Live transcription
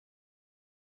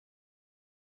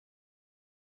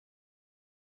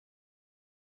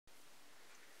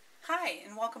Hi,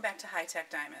 and welcome back to High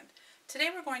Tech Diamond. Today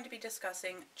we're going to be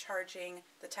discussing charging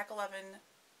the Tech-11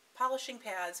 polishing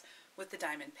pads with the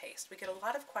diamond paste. We get a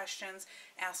lot of questions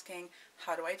asking,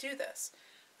 how do I do this?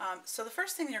 So the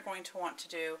first thing you're going to want to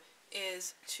do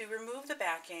is to remove the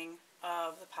backing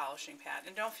of the polishing pad.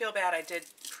 And don't feel bad, I did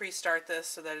pre-start this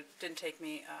so that it didn't take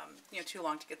me too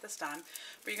long to get this done.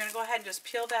 But you're going to go ahead and just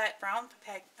peel that brown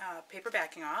paper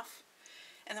backing off.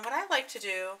 And then what I like to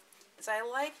do is I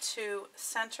like to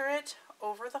center it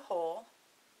over the hole,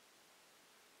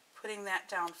 putting that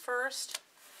down first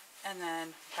and then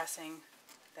pressing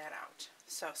that out.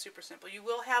 So super simple. You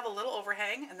will have a little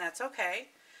overhang, and that's okay.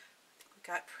 I think we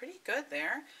got pretty good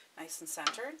there, nice and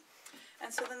centered.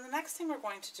 And so then the next thing we're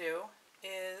going to do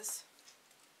is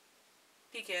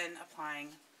begin applying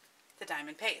the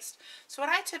diamond paste. So what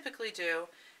I typically do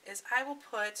is I will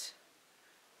put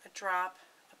a drop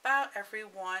about every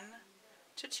 1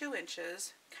 to 2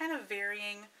 inches, kind of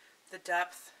varying the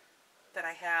depth that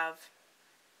I have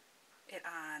it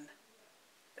on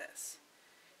this.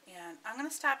 And I'm going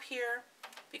to stop here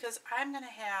because I'm going to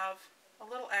have a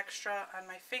little extra on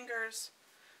my fingers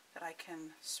that I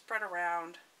can spread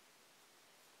around.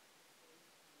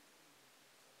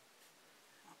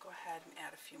 I'll go ahead and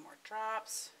add a few more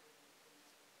drops.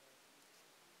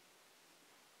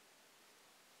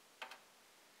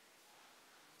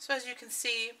 So as you can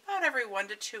see, about every 1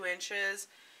 to 2 inches,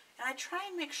 and I try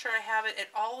and make sure I have it at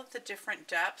all of the different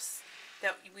depths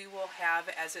that we will have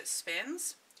as it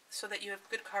spins, so that you have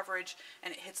good coverage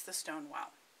and it hits the stone well.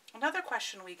 Another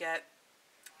question we get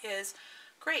is,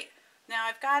 great, now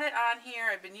I've got it on here,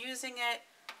 I've been using it,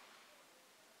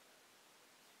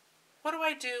 what do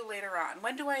I do later on?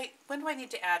 When do I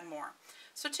need to add more?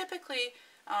 So typically,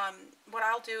 what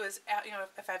I'll do is,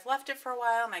 if I've left it for a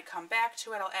while and I come back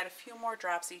to it, I'll add a few more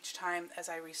drops each time as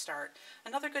I restart.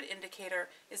 Another good indicator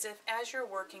is if as you're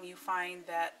working you find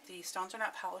that the stones are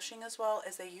not polishing as well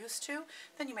as they used to,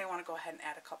 then you may want to go ahead and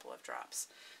add a couple of drops.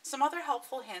 Some other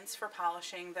helpful hints for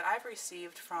polishing that I've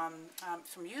received from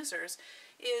users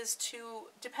is to,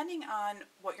 depending on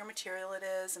what your material it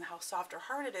is and how soft or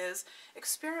hard it is,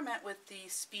 experiment with the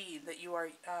speed that you are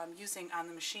using on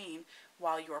the machine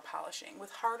while you are polishing.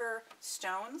 With harder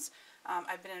stones,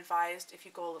 I've been advised if you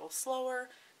go a little slower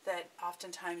that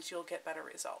oftentimes you'll get better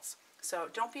results. So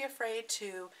don't be afraid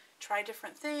to try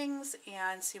different things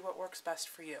and see what works best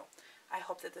for you. I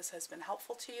hope that this has been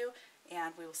helpful to you,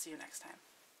 and we will see you next time.